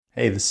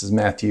Hey, this is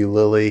Matthew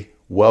Lilly.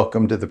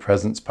 Welcome to the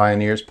Presence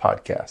Pioneers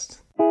podcast.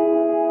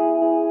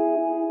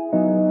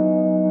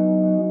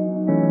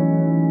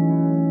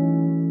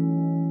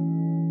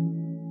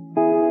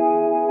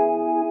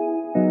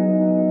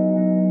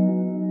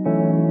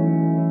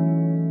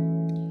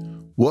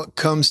 What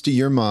comes to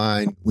your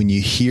mind when you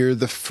hear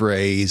the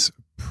phrase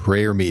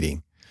prayer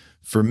meeting?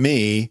 For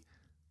me,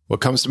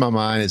 what comes to my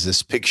mind is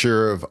this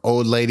picture of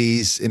old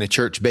ladies in a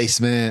church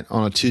basement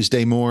on a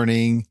Tuesday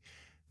morning.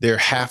 They're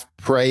half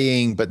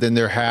praying, but then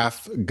they're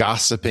half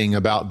gossiping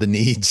about the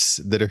needs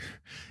that are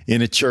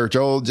in a church.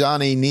 Oh,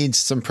 Johnny needs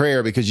some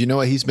prayer because you know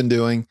what he's been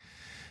doing.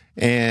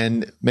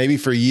 And maybe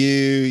for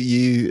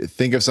you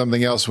think of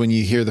something else when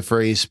you hear the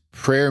phrase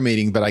prayer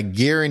meeting, but I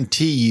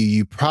guarantee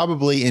you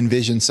probably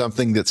envision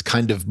something that's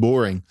kind of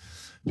boring.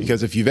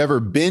 Because if you've ever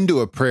been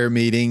to a prayer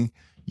meeting,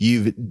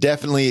 you've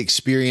definitely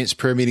experienced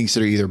prayer meetings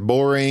that are either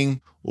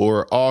boring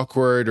or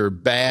awkward or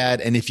bad.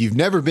 And if you've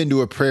never been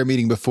to a prayer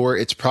meeting before,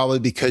 it's probably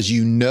because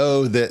you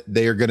know that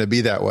they are going to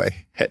be that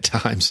way at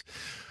times.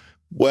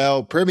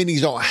 Well, prayer meetings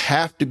don't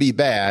have to be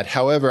bad.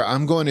 However,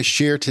 I'm going to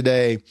share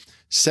today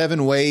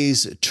 7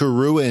 ways to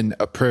ruin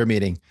a prayer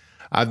meeting.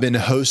 I've been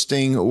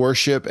hosting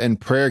worship and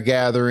prayer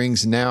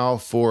gatherings now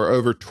for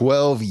over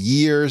 12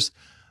 years.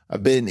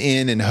 I've been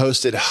in and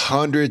hosted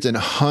hundreds and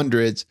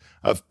hundreds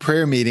of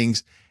prayer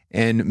meetings,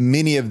 and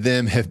many of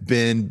them have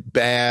been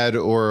bad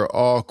or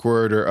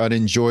awkward or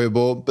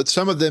unenjoyable, but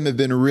some of them have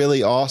been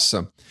really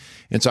awesome.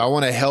 And so I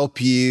want to help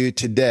you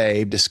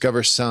today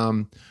discover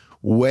some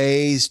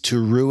ways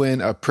to ruin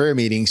a prayer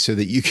meeting so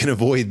that you can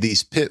avoid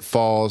these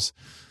pitfalls.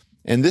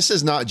 And this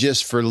is not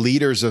just for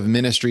leaders of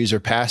ministries or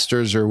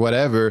pastors or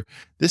whatever.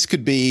 This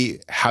could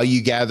be how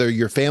you gather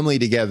your family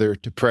together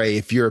to pray.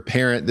 If you're a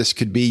parent, this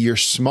could be your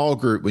small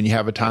group when you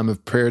have a time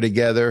of prayer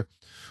together.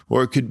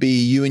 Or it could be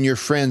you and your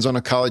friends on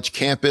a college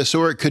campus,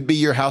 or it could be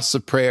your house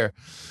of prayer.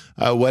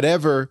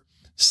 Whatever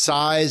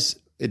size,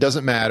 it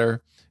doesn't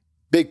matter.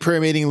 Big prayer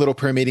meeting, little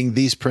prayer meeting,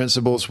 these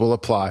principles will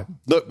apply.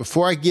 Look,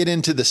 before I get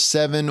into the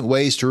 7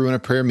 ways to ruin a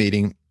prayer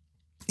meeting,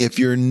 if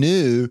you're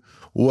new,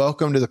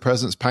 welcome to the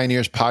Presence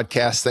Pioneers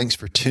podcast. Thanks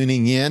for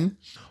tuning in.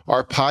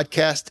 Our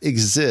podcast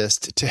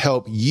exists to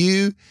help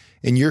you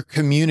and your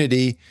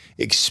community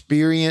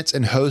experience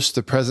and host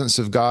the presence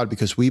of God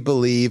because we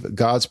believe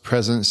God's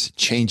presence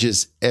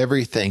changes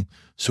everything.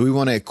 So we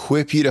want to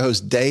equip you to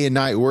host day and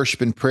night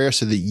worship and prayer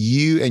so that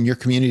you and your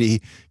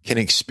community can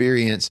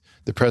experience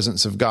the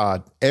presence of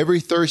God. Every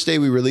Thursday,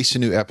 we release a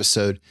new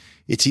episode.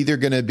 It's either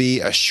going to be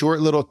a short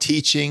little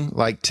teaching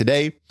like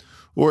today,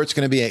 or it's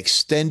going to be an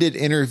extended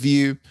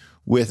interview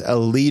with a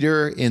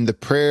leader in the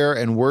prayer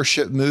and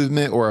worship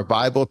movement or a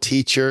Bible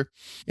teacher.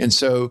 And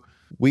so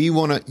we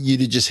want you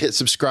to just hit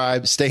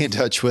subscribe, stay in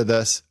touch with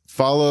us,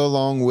 follow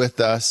along with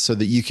us so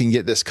that you can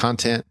get this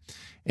content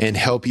and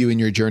help you in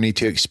your journey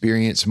to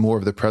experience more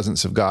of the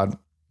presence of God.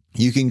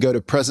 You can go to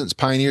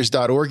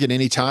presencepioneers.org at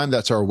any time.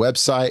 That's our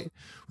website.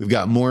 We've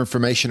got more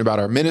information about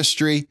our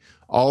ministry.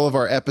 All of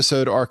our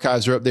episode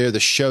archives are up there, the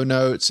show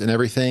notes and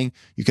everything.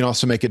 You can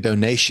also make a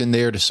donation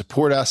there to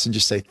support us and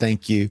just say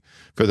thank you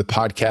for the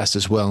podcast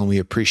as well. And we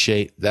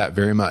appreciate that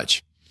very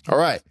much. All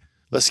right,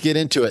 let's get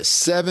into it.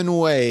 7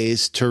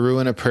 ways to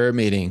ruin a prayer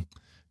meeting.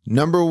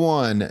 Number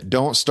 1,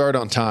 don't start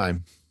on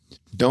time.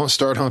 Don't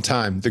start on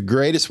time. The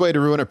greatest way to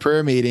ruin a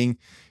prayer meeting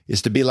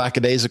is to be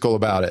lackadaisical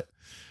about it.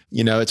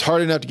 You know, it's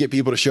hard enough to get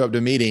people to show up to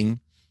a meeting.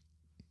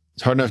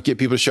 It's hard enough to get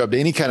people to show up to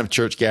any kind of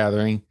church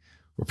gathering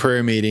or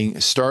prayer meeting.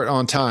 Start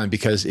on time,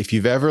 because if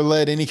you've ever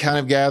led any kind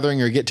of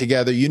gathering or get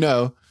together, you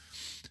know,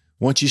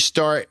 once you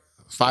start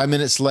 5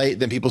 minutes late,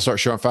 then people start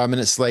showing up 5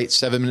 minutes late,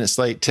 7 minutes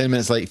late, 10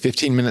 minutes late,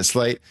 15 minutes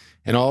late.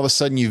 And all of a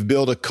sudden you've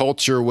built a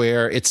culture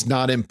where it's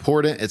not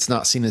important. It's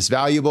not seen as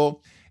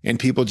valuable, and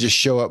people just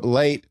show up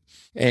late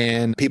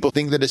and people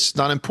think that it's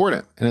not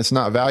important and it's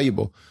not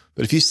valuable.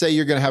 But if you say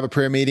you're going to have a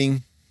prayer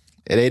meeting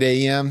at 8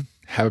 a.m.,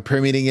 have a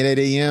prayer meeting at 8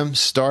 a.m.,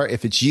 start.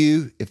 If it's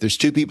you, if there's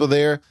 2 people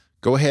there,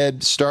 go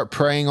ahead, start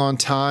praying on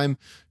time.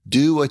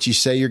 Do what you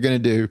say you're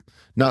going to do.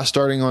 Not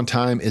starting on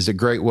time is a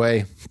great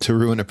way to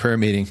ruin a prayer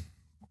meeting.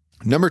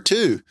 Number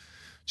 2,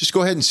 just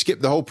go ahead and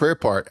skip the whole prayer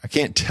part. I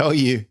can't tell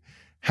you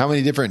how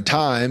many different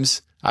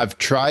times I've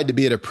tried to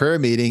be at a prayer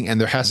meeting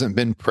and there hasn't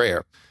been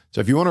prayer. So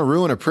if you want to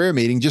ruin a prayer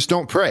meeting, just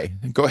don't pray.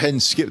 Go ahead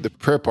and skip the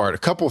prayer part. A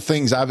couple of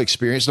things I've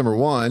experienced. Number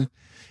 1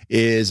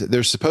 is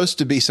there's supposed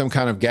to be some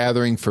kind of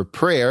gathering for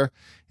prayer,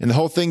 and the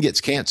whole thing gets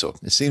canceled.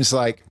 It seems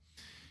like,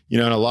 you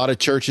know, in a lot of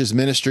churches,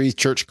 ministries,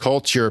 church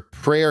culture,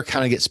 prayer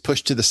kind of gets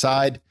pushed to the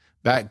side,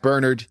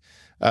 backburnered.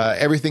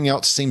 Everything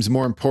else seems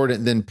more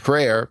important than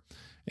prayer.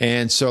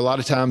 And so a lot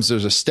of times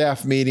there's a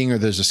staff meeting or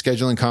there's a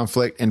scheduling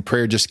conflict and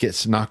prayer just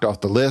gets knocked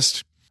off the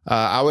list.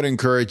 I would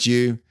encourage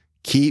you,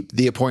 keep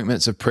the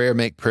appointments of prayer,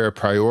 make prayer a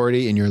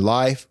priority in your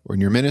life or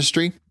in your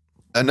ministry.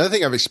 Another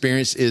thing I've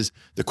experienced is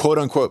the quote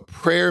unquote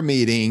prayer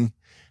meeting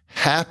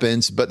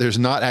happens, but there's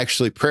not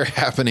actually prayer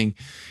happening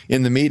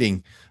in the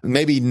meeting.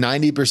 Maybe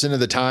 90% of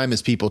the time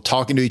is people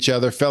talking to each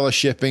other,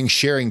 fellowshipping,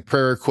 sharing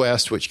prayer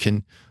requests, which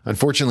can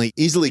unfortunately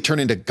easily turn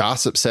into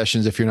gossip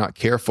sessions if you're not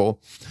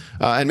careful,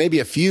 and maybe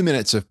a few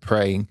minutes of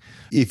praying.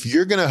 If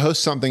you're going to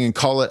host something and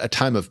call it a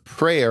time of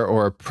prayer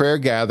or a prayer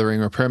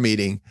gathering or prayer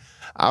meeting,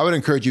 I would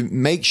encourage you,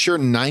 make sure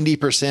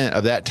 90%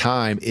 of that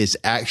time is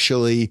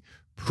actually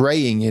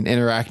praying and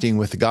interacting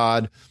with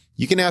God.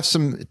 You can have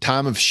some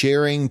time of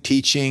sharing,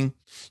 teaching.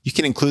 You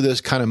can include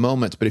those kind of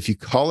moments, but if you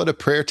call it a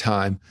prayer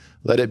time,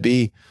 let it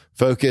be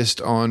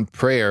focused on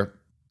prayer.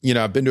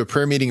 I've been to a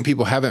prayer meeting and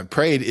people haven't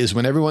prayed is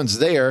when everyone's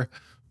there,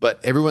 but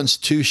everyone's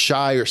too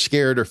shy or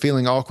scared or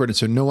feeling awkward. And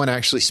so no one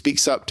actually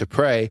speaks up to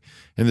pray.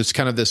 And there's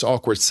kind of this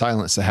awkward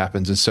silence that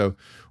happens. And so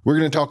we're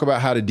going to talk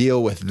about how to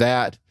deal with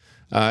that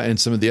and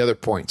some of the other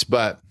points.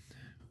 But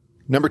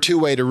number 2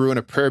 way to ruin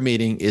a prayer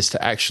meeting is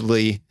to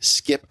actually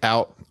skip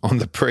out on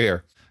the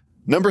prayer.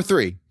 Number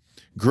 3,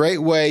 great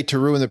way to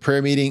ruin the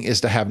prayer meeting is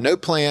to have no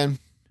plan,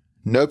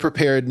 no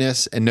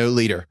preparedness, and no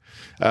leader.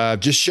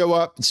 Just show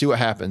up and see what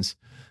happens.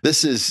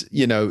 This is,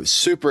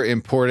 super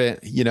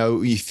important.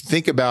 You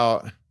think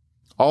about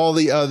all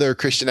the other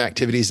Christian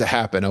activities that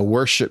happen, a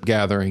worship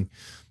gathering,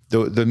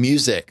 the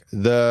music,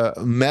 the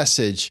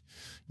message,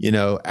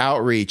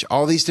 outreach,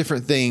 all these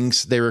different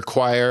things. They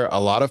require a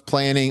lot of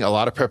planning, a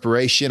lot of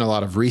preparation, a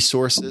lot of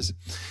resources.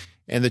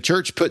 And the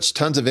church puts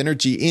tons of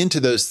energy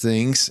into those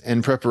things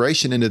and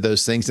preparation into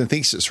those things and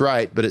thinks it's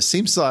right. But it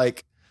seems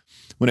like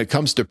when it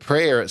comes to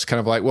prayer, it's kind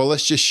of like, well,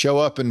 let's just show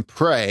up and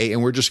pray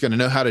and we're just going to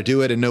know how to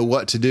do it and know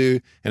what to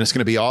do. And it's going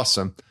to be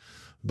awesome.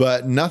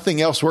 But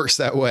nothing else works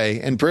that way.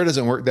 And prayer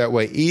doesn't work that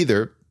way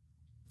either.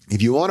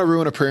 If you want to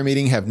ruin a prayer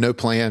meeting, have no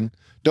plan,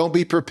 don't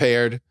be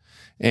prepared,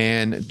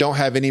 and don't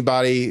have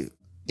anybody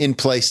in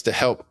place to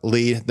help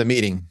lead the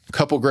meeting. A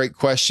couple great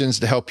questions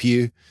to help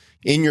you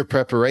in your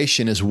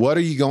preparation is, what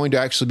are you going to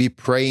actually be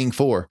praying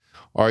for?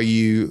 Are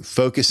you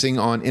focusing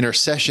on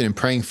intercession and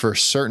praying for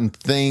certain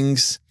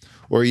things?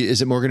 Or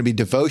is it more going to be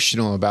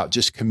devotional about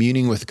just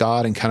communing with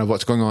God and kind of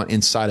what's going on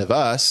inside of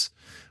us?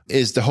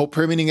 Is the whole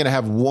prayer meeting going to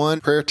have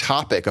one prayer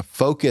topic, a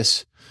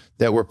focus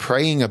that we're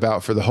praying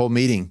about for the whole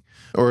meeting?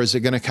 Or is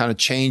it going to kind of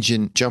change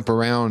and jump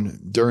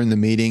around during the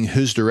meeting?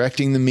 Who's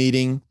directing the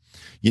meeting?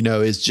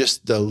 Is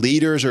just the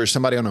leaders or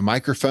somebody on a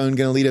microphone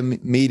going to lead a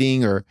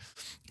meeting? Or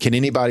can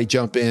anybody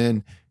jump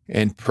in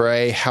and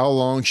pray? How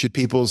long should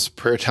people's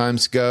prayer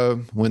times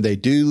go when they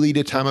do lead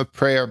a time of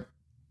prayer?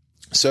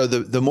 So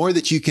the more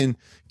that you can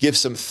give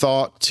some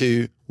thought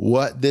to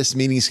what this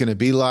meeting is going to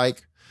be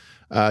like,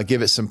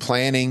 give it some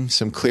planning,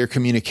 some clear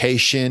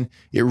communication,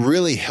 it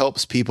really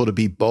helps people to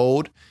be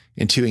bold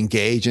and to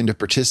engage and to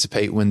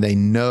participate when they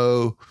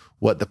know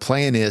what the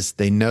plan is.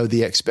 They know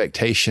the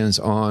expectations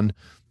on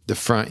the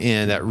front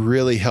end. That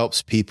really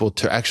helps people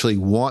to actually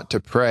want to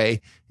pray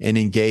and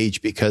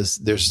engage because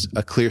there's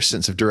a clear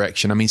sense of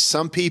direction. I mean,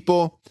 some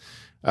people,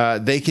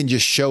 they can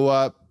just show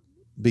up,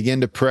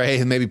 begin to pray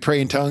and maybe pray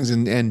in tongues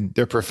and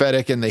they're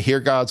prophetic and they hear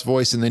God's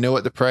voice and they know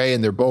what to pray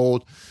and they're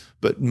bold.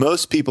 But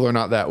most people are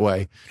not that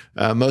way.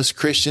 Most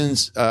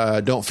Christians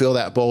don't feel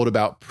that bold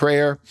about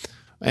prayer.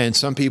 And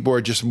some people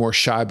are just more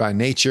shy by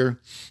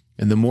nature.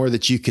 And the more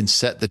that you can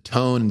set the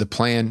tone and the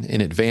plan in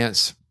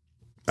advance,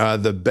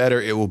 the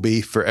better it will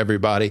be for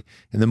everybody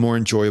and the more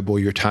enjoyable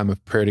your time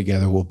of prayer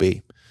together will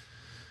be.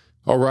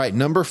 All right,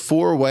 number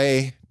 4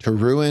 way to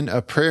ruin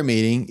a prayer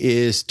meeting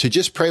is to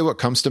just pray what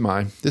comes to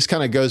mind. This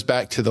kind of goes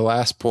back to the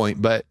last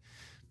point, but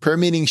prayer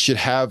meetings should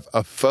have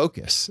a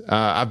focus.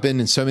 I've been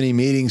in so many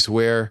meetings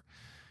where,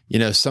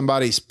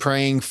 somebody's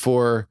praying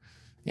for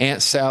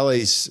Aunt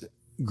Sally's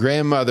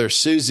grandmother,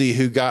 Susie,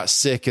 who got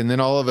sick. And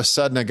then all of a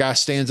sudden a guy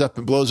stands up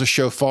and blows a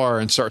shofar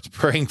and starts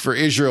praying for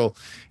Israel.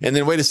 And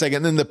then wait a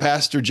second. Then the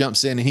pastor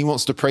jumps in and he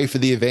wants to pray for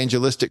the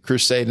evangelistic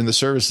crusade and the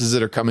services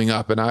that are coming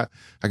up. And I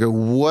go,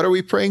 what are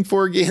we praying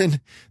for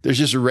again? There's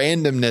just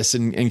randomness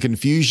and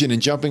confusion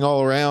and jumping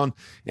all around.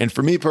 And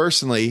for me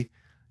personally,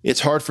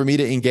 it's hard for me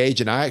to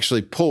engage. And I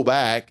actually pull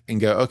back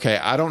and go, okay,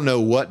 I don't know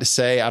what to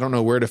say. I don't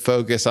know where to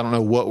focus. I don't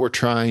know what we're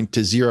trying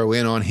to zero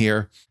in on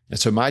here. And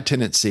so my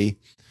tendency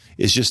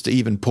is just to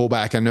even pull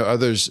back. I know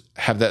others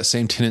have that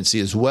same tendency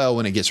as well.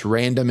 When it gets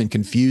random and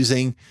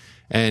confusing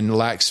and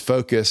lacks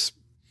focus,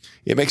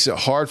 it makes it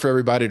hard for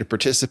everybody to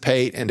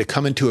participate and to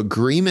come into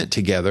agreement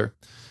together.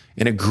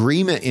 And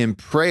agreement in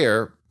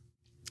prayer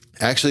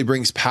actually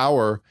brings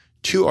power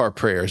to our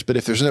prayers. But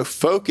if there's no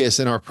focus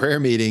in our prayer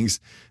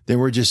meetings, then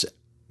we're just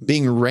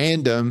being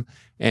random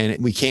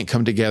and we can't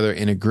come together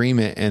in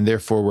agreement. And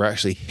therefore, we're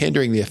actually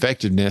hindering the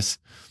effectiveness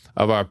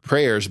of our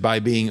prayers by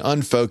being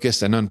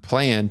unfocused and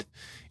unplanned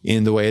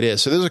in the way it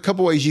is. So there's a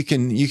couple ways you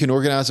can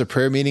organize a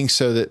prayer meeting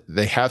so that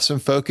they have some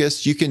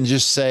focus. You can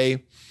just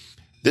say,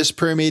 this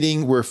prayer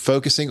meeting, we're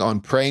focusing on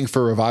praying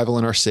for revival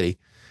in our city.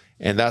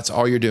 And that's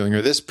all you're doing.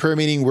 Or this prayer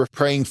meeting, we're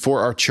praying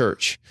for our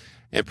church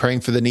and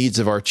praying for the needs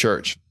of our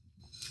church.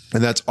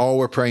 And that's all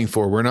we're praying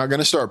for. We're not going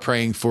to start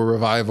praying for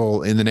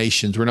revival in the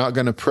nations. We're not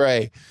going to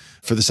pray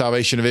for the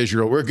salvation of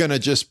Israel. We're going to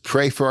just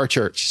pray for our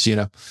church,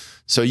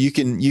 So you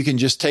can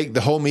just take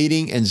the whole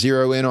meeting and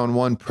zero in on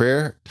one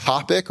prayer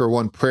topic or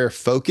one prayer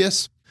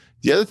focus.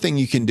 The other thing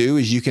you can do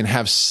is you can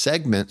have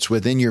segments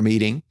within your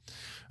meeting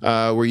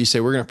where you say,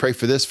 we're going to pray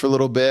for this for a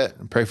little bit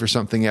and pray for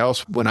something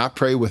else. When I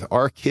pray with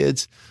our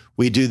kids,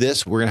 we do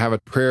this. We're going to have a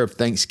prayer of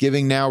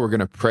thanksgiving now. We're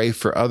going to pray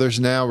for others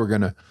now. We're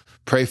going to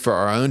pray for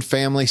our own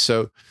family.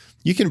 So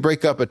you can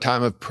break up a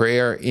time of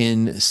prayer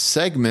in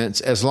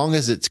segments as long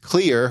as it's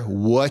clear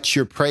what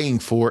you're praying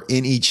for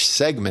in each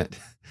segment.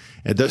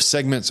 And those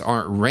segments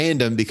aren't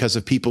random because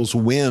of people's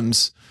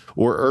whims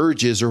or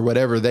urges or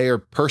whatever they are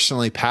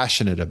personally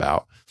passionate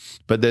about.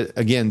 But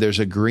again, there's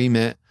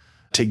agreement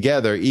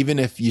together. Even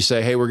if you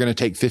say, hey, we're going to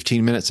take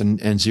 15 minutes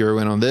and zero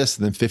in on this,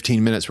 and then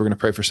 15 minutes, we're going to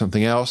pray for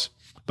something else.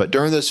 But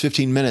during those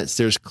 15 minutes,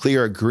 there's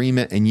clear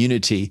agreement and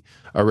unity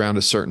around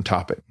a certain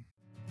topic.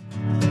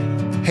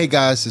 Hey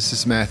guys, this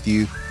is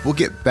Matthew. We'll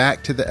get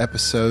back to the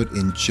episode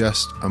in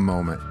just a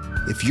moment.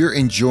 If you're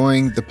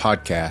enjoying the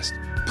podcast,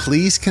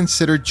 please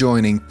consider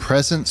joining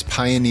Presence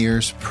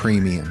Pioneers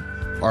Premium,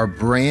 our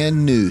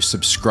brand new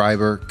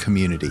subscriber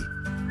community.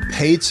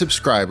 Paid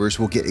subscribers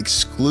will get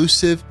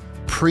exclusive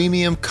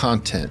premium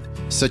content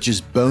such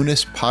as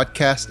bonus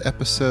podcast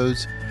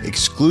episodes,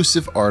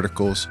 exclusive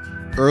articles,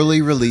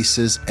 early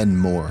releases, and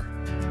more.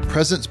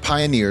 Presence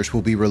Pioneers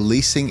will be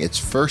releasing its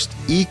first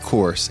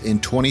e-course in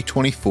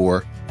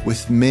 2024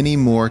 with many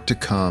more to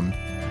come.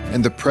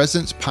 And the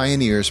Presence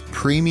Pioneers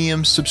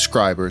Premium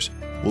subscribers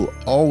will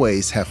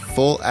always have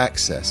full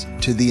access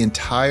to the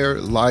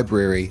entire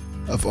library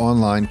of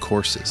online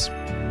courses.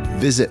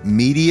 Visit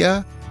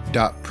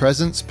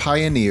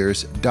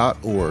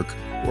media.presencepioneers.org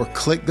or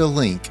click the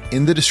link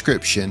in the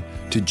description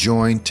to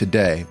join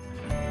today.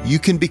 You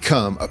can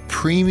become a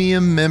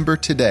premium member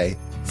today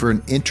for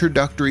an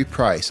introductory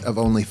price of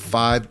only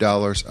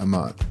 $5 a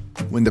month.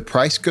 When the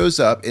price goes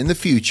up in the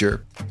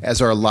future,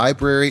 as our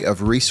library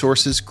of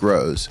resources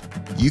grows,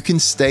 you can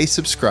stay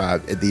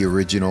subscribed at the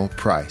original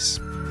price.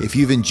 If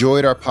you've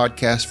enjoyed our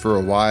podcast for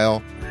a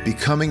while,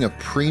 becoming a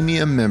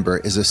premium member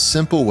is a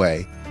simple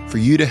way for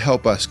you to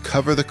help us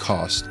cover the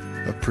cost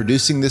of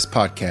producing this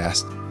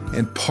podcast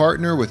and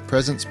partner with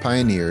Presence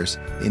Pioneers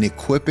in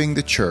equipping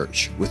the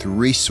church with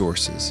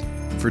resources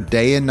for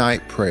day and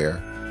night prayer,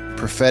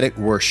 prophetic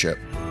worship,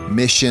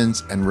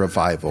 missions, and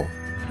revival.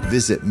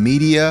 Visit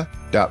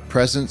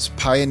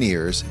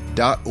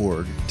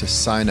media.presencepioneers.org to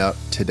sign up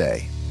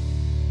today.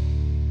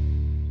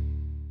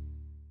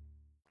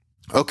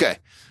 Okay,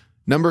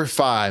 number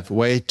 5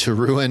 way to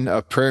ruin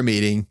a prayer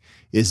meeting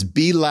is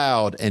be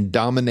loud and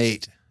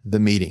dominate the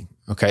meeting.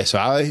 Okay, so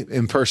I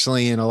am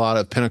personally in a lot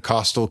of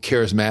Pentecostal,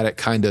 charismatic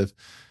kind of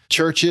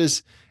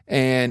churches,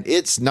 and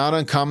it's not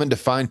uncommon to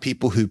find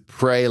people who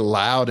pray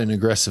loud and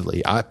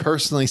aggressively. I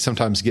personally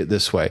sometimes get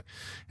this way.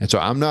 And so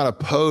I'm not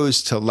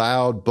opposed to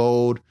loud,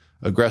 bold,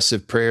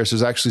 aggressive prayers.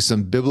 There's actually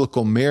some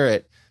biblical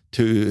merit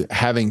to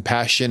having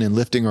passion and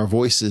lifting our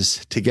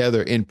voices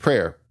together in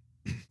prayer.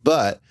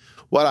 But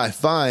what I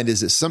find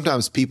is that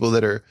sometimes people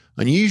that are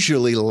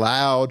unusually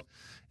loud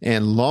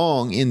and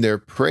long in their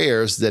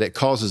prayers, that it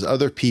causes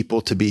other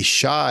people to be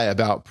shy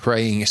about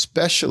praying,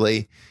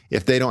 especially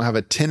if they don't have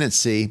a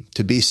tendency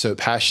to be so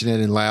passionate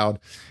and loud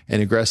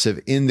and aggressive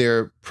in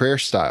their prayer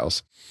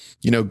styles.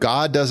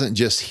 God doesn't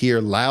just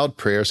hear loud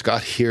prayers.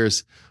 God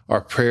hears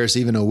our prayers,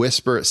 even a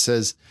whisper. It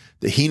says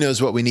that he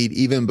knows what we need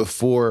even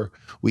before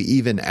we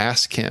even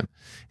ask him.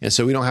 And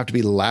so we don't have to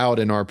be loud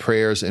in our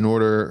prayers in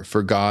order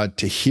for God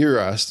to hear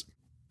us.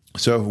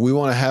 So if we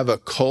want to have a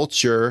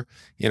culture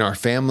in our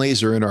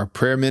families or in our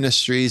prayer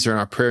ministries or in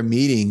our prayer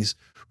meetings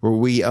where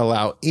we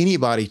allow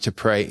anybody to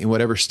pray in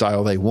whatever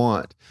style they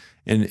want,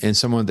 and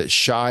someone that's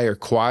shy or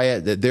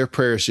quiet, that their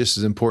prayer is just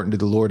as important to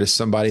the Lord as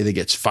somebody that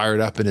gets fired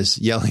up and is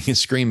yelling and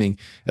screaming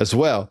as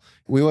well.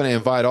 We want to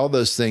invite all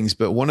those things,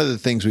 but one of the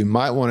things we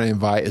might want to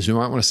invite is we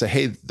might want to say,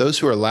 hey, those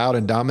who are loud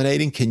and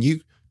dominating, can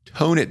you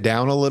tone it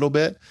down a little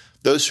bit?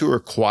 Those who are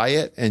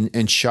quiet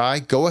and shy,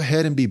 go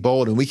ahead and be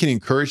bold, and we can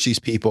encourage these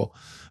people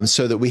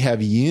so that we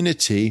have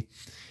unity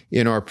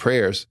in our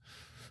prayers.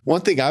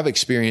 One thing I've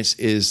experienced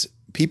is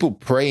people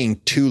praying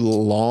too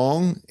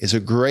long is a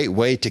great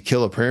way to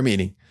kill a prayer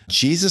meeting.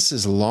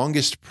 Jesus'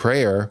 longest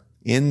prayer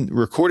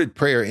recorded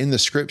prayer in the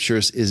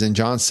scriptures is in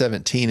John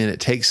 17, and it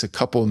takes a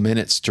couple of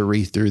minutes to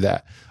read through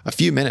that, a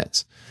few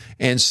minutes.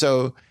 And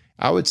so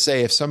I would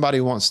say if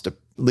somebody wants to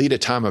lead a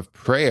time of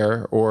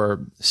prayer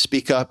or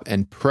speak up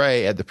and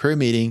pray at the prayer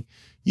meeting,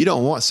 you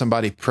don't want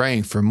somebody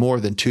praying for more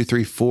than 2,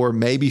 3, 4,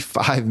 maybe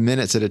 5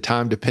 minutes at a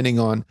time, depending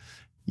on,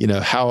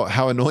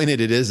 how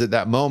anointed it is at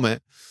that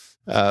moment.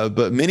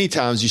 But many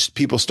times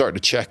people start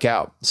to check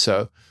out.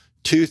 So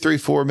 2, 3,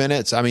 4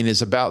 minutes,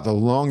 is about the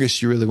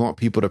longest you really want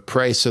people to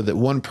pray so that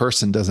one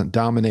person doesn't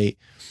dominate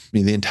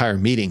the entire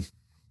meeting.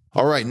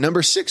 All right,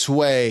 number 6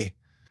 way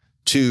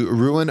to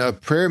ruin a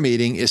prayer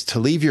meeting is to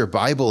leave your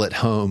Bible at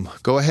home.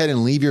 Go ahead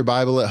and leave your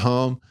Bible at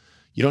home.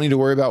 You don't need to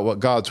worry about what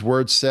God's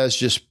word says.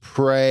 Just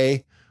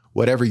pray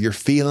whatever you're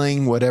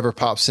feeling, whatever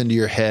pops into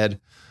your head.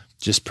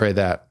 just pray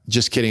that.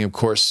 Just kidding, of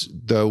course.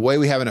 The way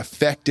we have an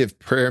effective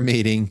prayer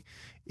meeting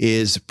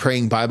is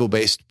praying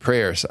Bible-based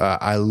prayers.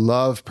 I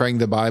love praying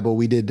the Bible.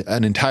 We did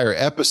an entire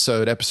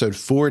episode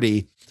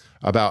 40,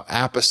 about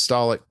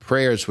apostolic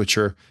prayers, which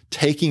are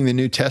taking the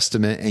New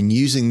Testament and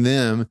using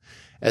them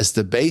as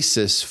the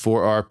basis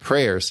for our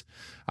prayers.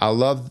 I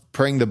love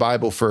praying the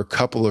Bible for a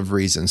couple of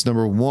reasons.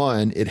 Number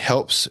one, it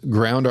helps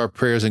ground our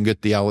prayers in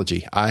good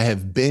theology. I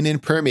have been in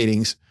prayer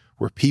meetings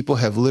where people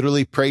have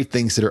literally prayed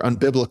things that are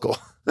unbiblical.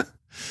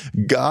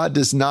 God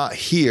does not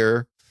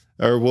hear,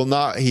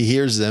 he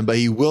hears them, but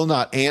he will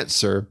not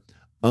answer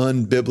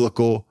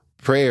unbiblical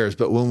prayers.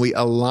 But when we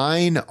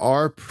align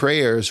our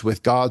prayers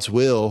with God's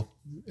will,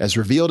 as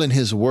revealed in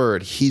his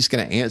word, he's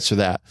going to answer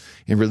that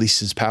and release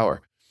his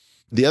power.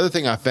 The other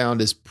thing I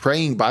found is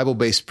praying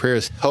Bible-based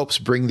prayers helps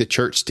bring the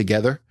church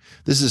together.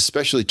 This is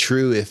especially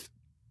true if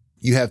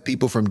you have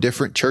people from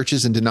different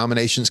churches and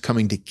denominations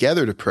coming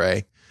together to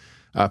pray.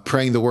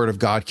 Praying the word of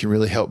God can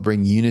really help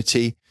bring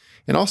unity.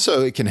 And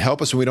also it can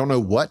help us when we don't know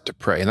what to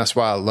pray. And that's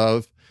why I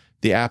love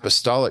the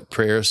apostolic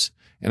prayers.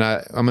 And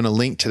I'm going to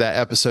link to that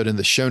episode in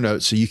the show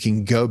notes so you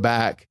can go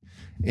back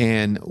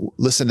and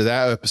listen to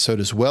that episode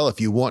as well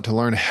if you want to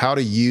learn how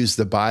to use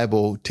the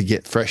Bible to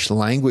get fresh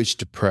language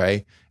to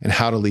pray and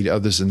how to lead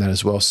others in that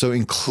as well. So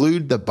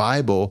include the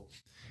Bible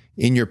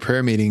in your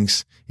prayer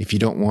meetings if you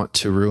don't want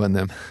to ruin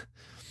them.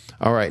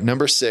 All right,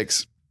 number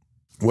 6,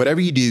 whatever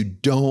you do,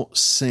 don't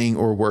sing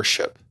or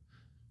worship.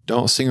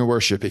 Don't sing or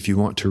worship if you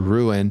want to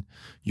ruin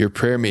your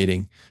prayer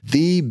meeting.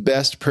 The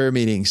best prayer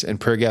meetings and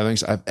prayer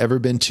gatherings I've ever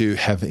been to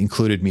have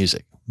included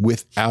music.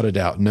 Without a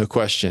doubt, no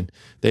question.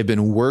 They've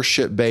been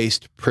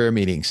worship-based prayer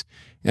meetings.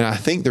 And I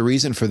think the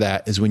reason for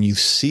that is when you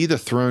see the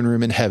throne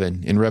room in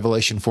heaven in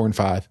Revelation 4 and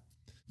 5,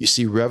 you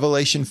see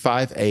Revelation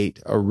 5:8,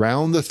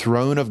 around the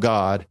throne of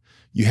God,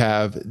 you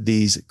have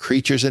these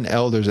creatures and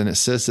elders, and it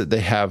says that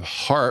they have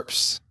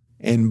harps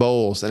and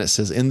bowls. And it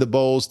says in the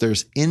bowls,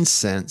 there's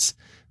incense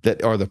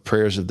that are the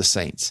prayers of the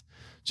saints.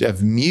 So you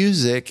have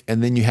music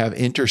and then you have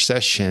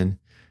intercession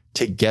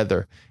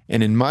together.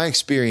 And in my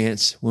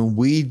experience, when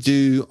we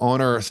do on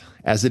earth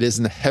as it is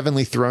in the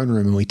heavenly throne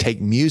room, and we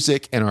take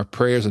music and our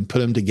prayers and put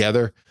them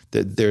together,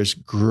 that there's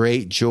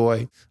great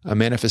joy, a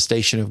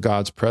manifestation of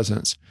God's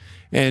presence.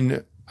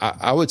 And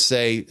I would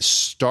say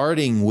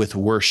starting with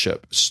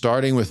worship,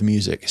 starting with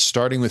music,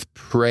 starting with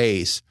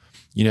praise.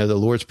 You know, the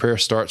Lord's Prayer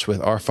starts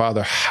with, Our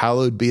Father,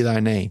 hallowed be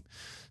thy name.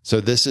 So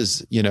this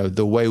is,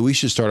 the way we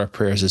should start our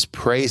prayers is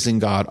praising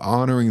God,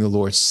 honoring the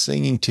Lord,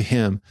 singing to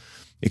him,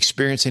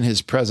 experiencing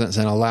his presence,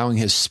 and allowing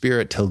his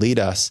Spirit to lead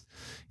us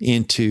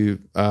into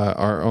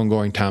our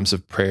ongoing times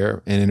of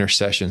prayer and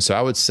intercession. So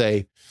I would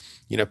say,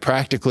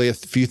 practically a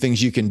few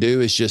things you can do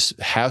is just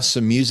have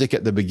some music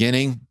at the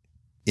beginning.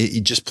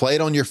 You just play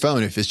it on your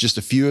phone. If it's just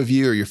a few of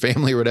you or your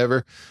family or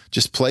whatever,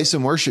 just play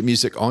some worship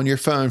music on your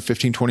phone,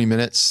 15, 20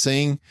 minutes,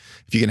 sing.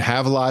 If you can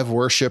have live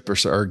worship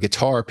or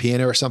guitar or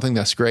piano or something,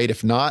 that's great.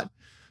 If not,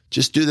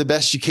 just do the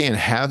best you can.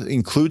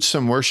 Include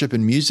some worship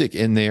and music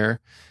in there,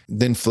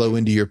 then flow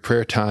into your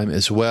prayer time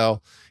as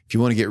well. If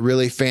you want to get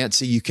really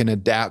fancy, you can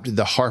adapt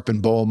the harp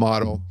and bowl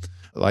model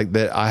like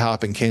that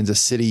IHOP in Kansas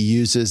City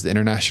uses, the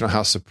International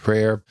House of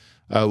Prayer,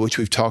 which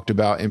we've talked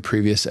about in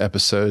previous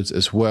episodes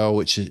as well,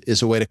 which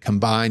is a way to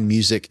combine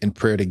music and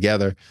prayer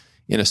together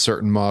in a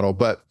certain model.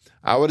 But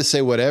I would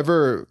say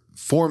whatever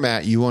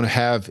format you want to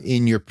have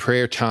in your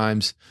prayer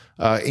times,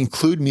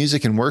 include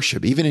music and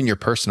worship, even in your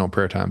personal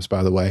prayer times,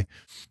 by the way.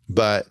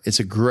 But it's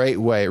a great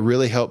way. It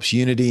really helps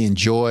unity and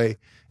joy,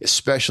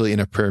 especially in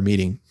a prayer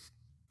meeting.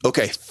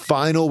 Okay,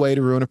 final way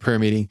to ruin a prayer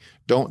meeting.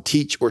 Don't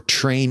teach or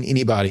train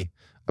anybody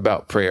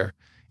about prayer.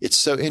 It's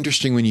so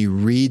interesting when you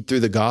read through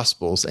the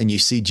Gospels and you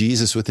see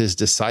Jesus with his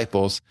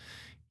disciples.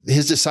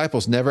 His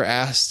disciples never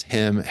asked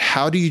him,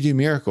 how do you do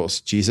miracles?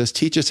 Jesus,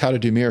 teach us how to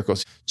do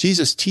miracles.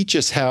 Jesus, teach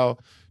us how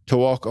to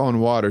walk on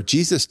water.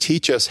 Jesus,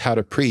 teach us how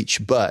to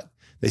preach. But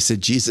they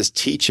said, Jesus,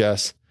 teach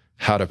us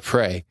how to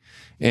pray.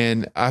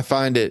 And I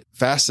find it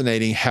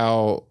fascinating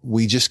how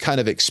we just kind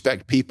of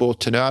expect people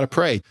to know how to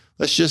pray.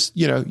 Let's just,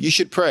 you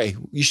should pray.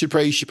 You should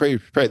pray. You should pray. You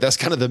should pray. That's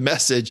kind of the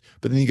message.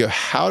 But then you go,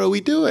 how do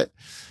we do it?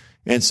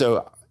 And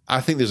so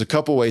I think there's a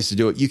couple ways to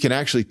do it. You can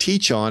actually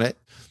teach on it.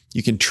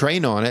 You can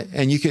train on it,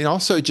 and you can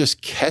also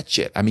just catch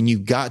it. I mean,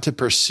 you've got to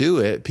pursue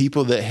it.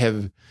 People that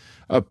have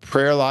a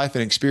prayer life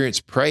and experience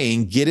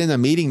praying, get in a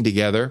meeting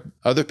together,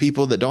 other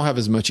people that don't have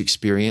as much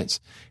experience,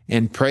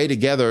 and pray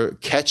together,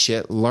 catch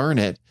it, learn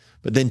it,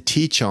 but then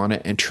teach on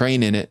it and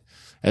train in it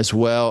as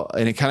well.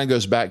 And it kind of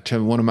goes back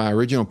to one of my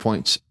original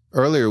points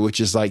earlier,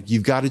 which is like,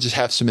 you've got to just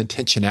have some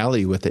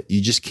intentionality with it.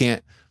 You just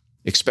can't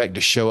expect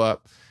to show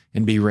up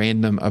and be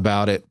random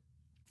about it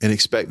and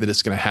expect that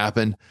it's going to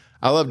happen.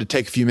 I love to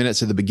take a few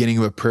minutes at the beginning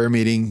of a prayer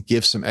meeting,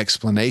 give some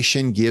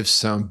explanation, give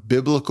some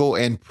biblical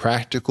and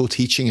practical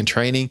teaching and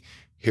training.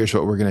 Here's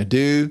what we're going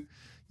to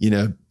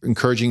do,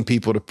 encouraging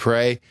people to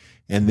pray,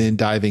 and then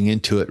diving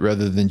into it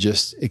rather than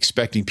just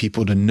expecting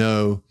people to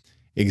know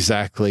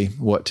exactly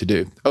what to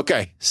do.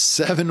 Okay,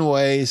 7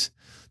 ways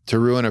to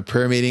ruin a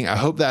prayer meeting. I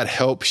hope that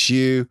helps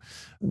you.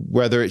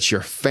 whether it's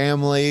your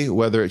family,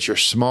 whether it's your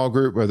small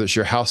group, whether it's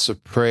your house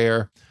of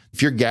prayer,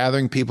 if you're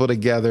gathering people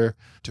together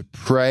to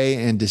pray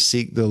and to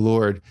seek the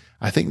Lord,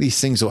 I think these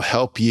things will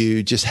help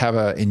you just have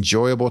an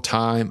enjoyable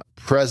time,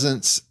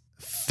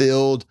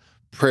 presence-filled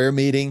prayer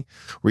meeting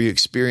where you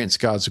experience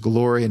God's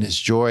glory and his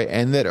joy,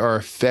 and that are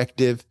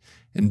effective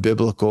and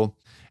biblical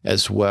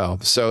as well.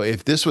 So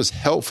if this was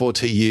helpful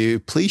to you,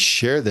 please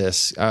share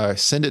this.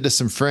 Send it to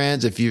some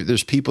friends. If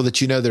there's people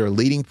that you know that are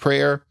leading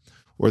prayer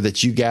or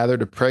that you gather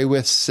to pray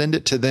with, send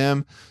it to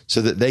them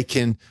so that they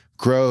can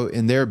grow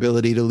in their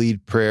ability to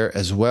lead prayer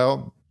as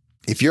well.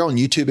 If you're on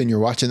YouTube and you're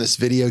watching this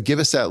video, give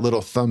us that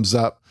little thumbs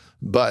up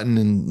button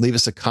and leave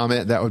us a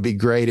comment. That would be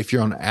great. If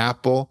you're on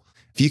Apple,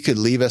 if you could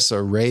leave us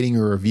a rating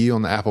or review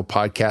on the Apple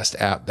Podcast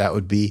app, that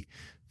would be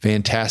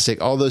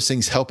fantastic. All those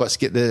things help us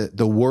get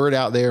the word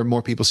out there.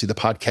 More people see the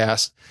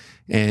podcast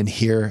and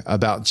hear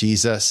about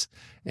Jesus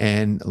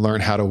and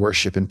learn how to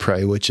worship and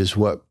pray, which is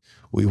what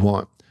we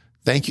want.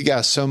 Thank you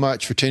guys so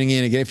much for tuning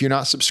in. Again, if you're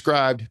not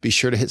subscribed, be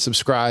sure to hit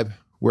subscribe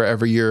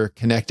wherever you're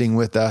connecting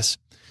with us.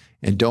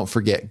 And don't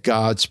forget,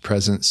 God's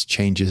presence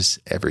changes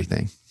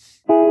everything.